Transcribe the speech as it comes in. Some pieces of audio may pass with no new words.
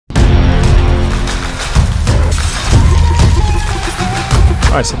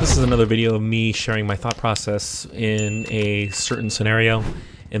Alright, so this is another video of me sharing my thought process in a certain scenario.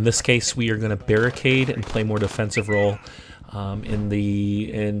 In this case, we are going to barricade and play more defensive role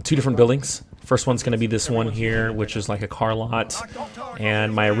in two different buildings. First one's going to be this one here, which is like a car lot,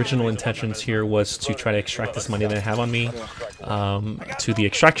 and my original intentions here was to try to extract this money that I have on me to the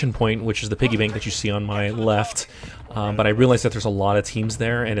extraction point, which is the piggy bank that you see on my left. But I realized that there's a lot of teams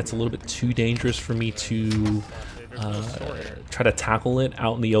there, and it's a little bit too dangerous for me to try to tackle it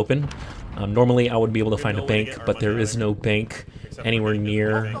out in the open. Normally I would be able to find a bank, but there is no bank anywhere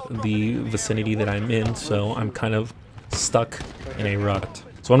near the vicinity that I'm in, so I'm kind of stuck in a rut.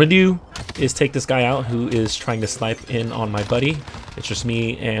 So what I'm going to do is take this guy out who is trying to snipe in on my buddy. It's just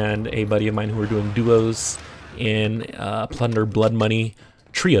me and a buddy of mine who are doing duos in Plunder Blood Money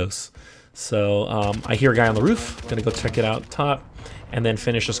trios. So I hear a guy on the roof, gonna go check it out top, and then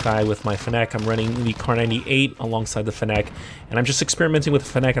finish this guy with my Fennec. I'm running the Car 98 alongside the Fennec, and I'm just experimenting with the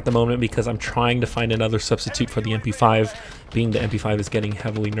Fennec at the moment because I'm trying to find another substitute for the MP5, being the MP5 is getting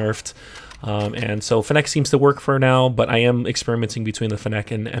heavily nerfed. And so Fennec seems to work for now, but I am experimenting between the Fennec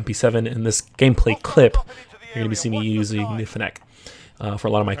and MP7. In this gameplay clip, you're going to be seeing me using the Fennec for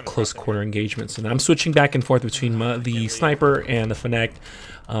a lot of my close quarter engagements. And I'm switching back and forth between the sniper and the Fennec.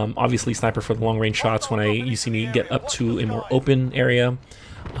 Obviously sniper for the long range shots when you see me get up to a more open area.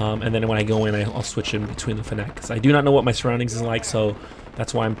 And then when I go in, I'll switch in between the Fennec, because I do not know what my surroundings is like, so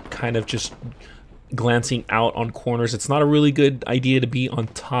that's why I'm kind of just glancing out on corners. It's not a really good idea to be on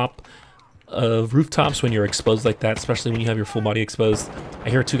top of rooftops when you're exposed like that, especially when you have your full body exposed. I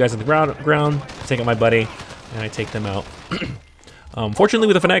hear two guys on the ground, take out my buddy, and I take them out. Fortunately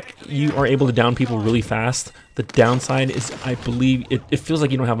with the Fennec, you are able to down people really fast. The downside is, I believe, it feels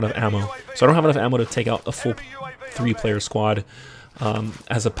like you don't have enough ammo. So I don't have enough ammo to take out a full 3-player squad,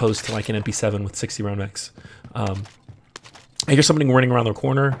 as opposed to like an MP7 with 60 round max. I hear somebody running around the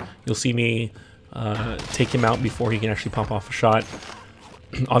corner. You'll see me take him out before he can actually pop off a shot.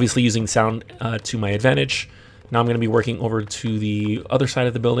 Obviously using sound to my advantage. Now I'm going to be working over to the other side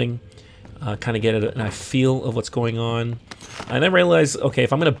of the building, kind of get a feel of what's going on. And then realize, okay,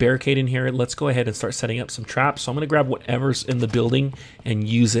 if I'm going to barricade in here, let's go ahead and start setting up some traps. So I'm going to grab whatever's in the building and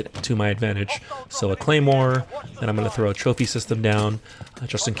use it to my advantage. So a claymore, then I'm going to throw a trophy system down,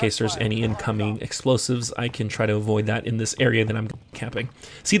 just in case there's any incoming explosives. I can try to avoid that in this area that I'm camping.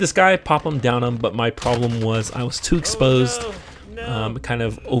 See this guy, pop him, down him, but my problem was I was too exposed. Kind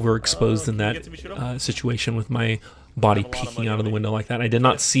of overexposed in that situation with my body peeking out of the window like that. I did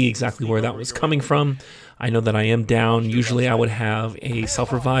not see exactly where that was coming from. I know that I am down. Usually I would have a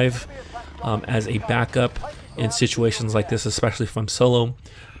self-revive as a backup in situations like this, especially if I'm solo,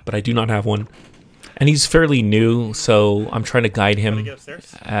 but I do not have one. And he's fairly new, so I'm trying to guide him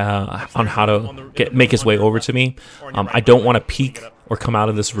on how to make his way over to me. I don't want to peek or come out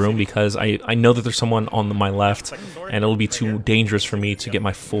of this room because I know that there's someone on my left, and it'll be too dangerous for me to get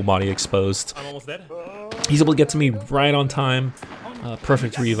my full body exposed. He's able to get to me right on time,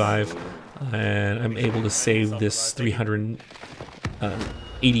 perfect revive, and I'm able to save this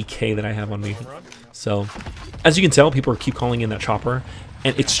 380k that I have on me. So, as you can tell, people keep calling in that chopper,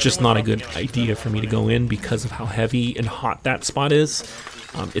 and it's just not a good idea for me to go in because of how heavy and hot that spot is.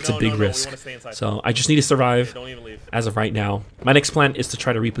 It's a big risk. So I just need to survive as of right now. My next plan is to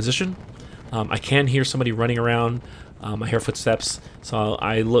try to reposition. I can hear somebody running around. I hear footsteps. So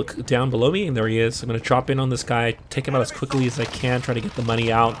I look down below me, and there he is. I'm going to drop in on this guy, take him out as quickly as I can, try to get the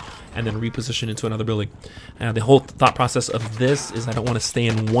money out, and then reposition into another building. And the whole thought process of this is I don't want to stay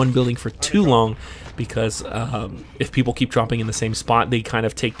in one building for too long, because if people keep dropping in the same spot, they kind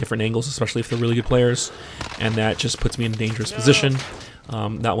of take different angles, especially if they're really good players, and that just puts me in a dangerous position.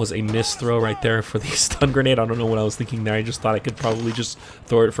 That was a missed throw right there for the stun grenade. I don't know what I was thinking there. I just thought I could probably just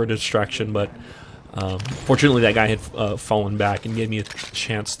throw it for a distraction, but fortunately that guy had fallen back and gave me a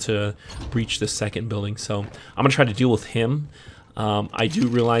chance to breach the second building. So I'm going to try to deal with him. I do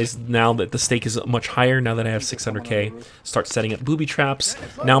realize now that the stake is much higher now that I have 600k. Start setting up booby traps.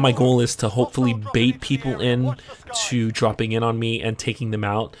 Now my goal is to hopefully bait people in to dropping in on me and taking them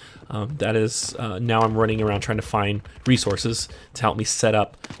out. That is, now I'm running around trying to find resources to help me set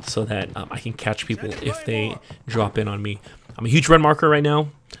up so that I can catch people if they drop in on me. I'm a huge red marker right now.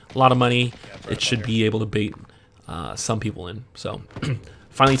 A lot of money. It should be able to bait some people in. So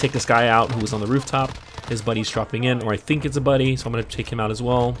finally take this guy out who was on the rooftop. His buddy's dropping in, or I think it's a buddy, so I'm going to take him out as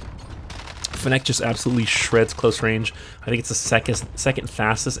well. Fennec just absolutely shreds close range. I think it's the second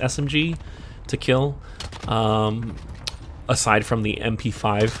fastest SMG to kill, aside from the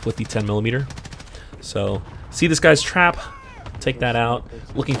MP5 with the 10mm. So see this guy's trap. take that out,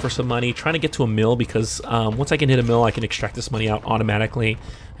 looking for some money, trying to get to a mill because once I can hit a mill, I can extract this money out automatically,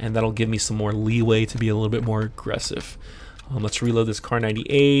 and that'll give me some more leeway to be a little bit more aggressive. Let's reload this Car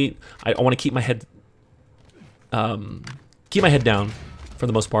 98. I want to keep my head down for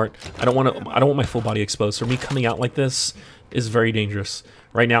the most part. I don't want my full body exposed. So me coming out like this is very dangerous.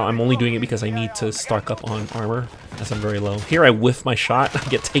 Right now, I'm only doing it because I need to stock up on armor as I'm very low. Here, I whiff my shot, I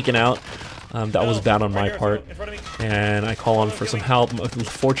get taken out. That was bad on my part, and I call on for some help.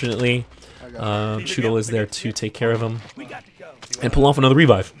 Fortunately, Chudo is there to take care of him and pull off another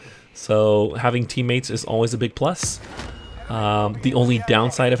revive. So having teammates is always a big plus. The only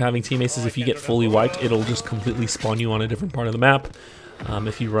downside of having teammates is if you get fully wiped, it'll just completely spawn you on a different part of the map.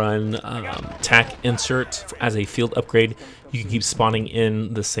 If you run TAC insert as a field upgrade, you can keep spawning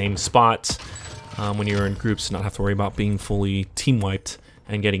in the same spot when you're in groups and not have to worry about being fully team wiped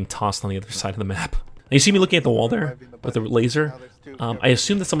and getting tossed on the other side of the map. Now you see me looking at the wall there with the laser. I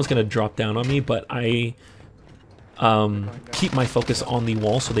assume that someone's going to drop down on me, but I keep my focus on the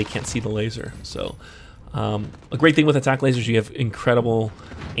wall so they can't see the laser. So a great thing with attack lasers, you have incredible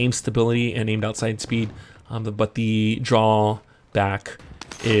aim stability and aimed outside speed, but the drawback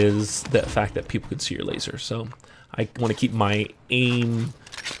is the fact that people can see your laser. So I want to keep my aim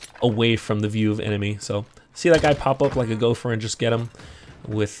away from the view of enemy. So see that guy pop up like a gopher and just get him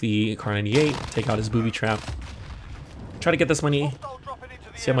with the Car 98, take out his booby trap, try to get this money,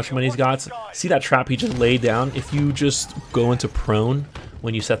 see how much money he's got. See that trap he just laid down? If you just go into prone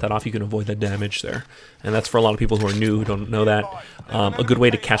when you set that off, you can avoid the damage there. And that's for a lot of people who are new, who don't know that. A good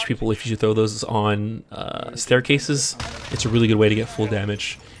way to catch people if you throw those on staircases. It's a really good way to get full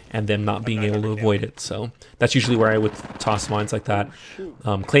damage and then not being able to avoid it. So that's usually where I would toss mines like that.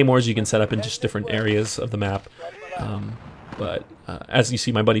 Claymores you can set up in just different areas of the map. But as you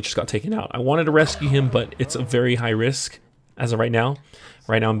see, my buddy just got taken out. I wanted to rescue him, but it's a very high risk as of right now.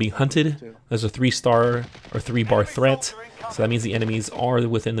 Right now I'm being hunted. There's a 3-star or 3-bar threat. So that means the enemies are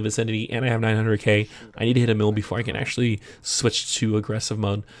within the vicinity, and I have 900k. I need to hit a mill before I can actually switch to aggressive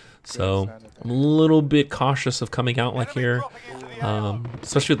mode. So I'm a little bit cautious of coming out like here,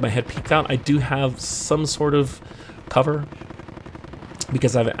 especially with my head peeked out. I do have some sort of cover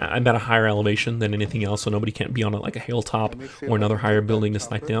because I'm at a higher elevation than anything else, so nobody can't be on like a hilltop or another higher building to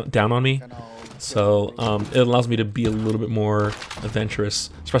snipe down on me. So it allows me to be a little bit more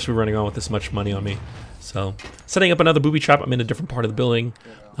adventurous, especially running around with this much money on me. So setting up another booby trap, I'm in a different part of the building.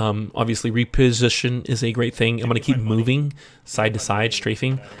 Obviously reposition is a great thing. I'm going to keep moving side to side,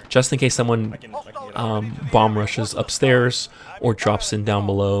 strafing, just in case someone bomb rushes upstairs or drops in down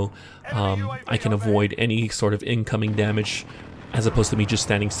below. I can avoid any sort of incoming damage as opposed to me just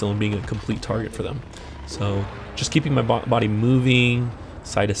standing still and being a complete target for them. So just keeping my body moving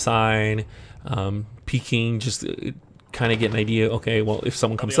side to side, peeking, just kind of get an idea, okay, well, if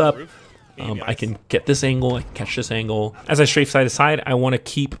someone comes up, I can get this angle, I can catch this angle. As I strafe side to side, I want to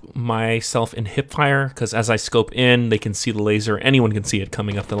keep myself in hip fire, because as I scope in, they can see the laser, anyone can see it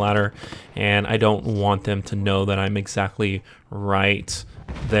coming up the ladder, and I don't want them to know that I'm exactly right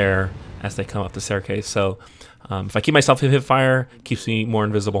there as they come up the staircase. So if I keep myself in hip fire, it keeps me more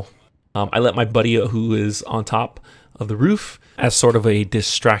invisible. I let my buddy who is on top of the roof as sort of a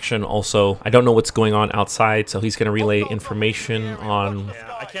distraction also. I don't know what's going on outside, so he's going to relay information on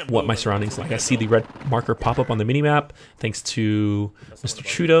what my surroundings are like. I see the red marker pop up on the minimap thanks to Mr.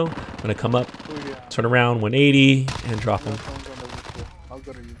 Chudo. I'm going to come up, turn around 180, and drop him.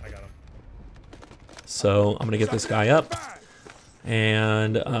 So I'm going to get this guy up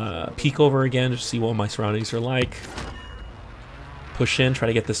and peek over again to see what my surroundings are like. Push in, try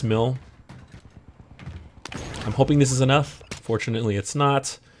to get this mill. I'm hoping this is enough. Fortunately, it's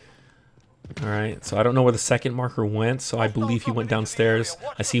not. Alright, so I don't know where the second marker went, so I believe he went downstairs.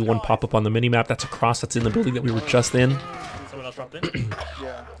 I see one pop up on the minimap. That's a cross that's in the building that we were just in.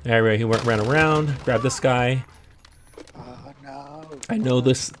 Alright, he ran around, grabbed this guy. I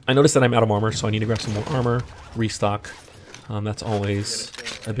noticed that I'm out of armor, so I need to grab some more armor, restock. That's always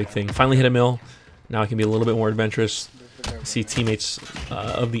a big thing. Finally hit a mill. Now I can be a little bit more adventurous. I see teammates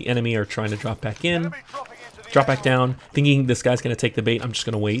of the enemy are trying to drop back in. Drop back down, thinking this guy's going to take the bait. I'm just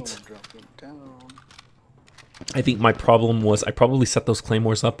going to wait. I think my problem was I probably set those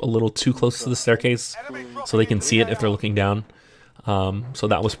claymores up a little too close to the staircase so they can see it if they're looking down. So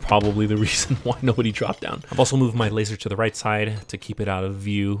that was probably the reason why nobody dropped down. I've also moved my laser to the right side to keep it out of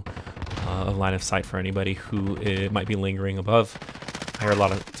view, of line of sight for anybody who might be lingering above. I hear a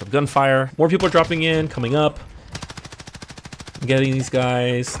lot of gunfire. More people are dropping in, coming up. I'm getting these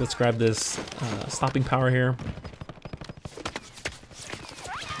guys. Let's grab this stopping power here.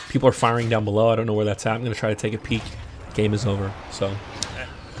 People are firing down below. I don't know where that's at. I'm going to try to take a peek game is over. So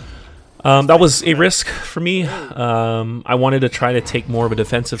that was a risk for me. I wanted to try to take more of a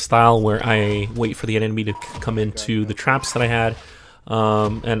defensive style where I wait for the enemy to come into the traps that I had.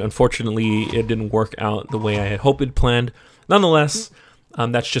 And unfortunately, it didn't work out the way I had hoped it planned. Nonetheless,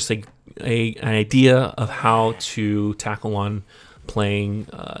 that's just an idea of how to tackle on playing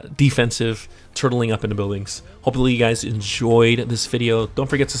defensive, turtling up into buildings. Hopefully you guys enjoyed this video. Don't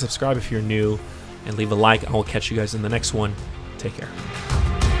forget to subscribe if you're new, and leave a like. I will catch you guys in the next one. Take care.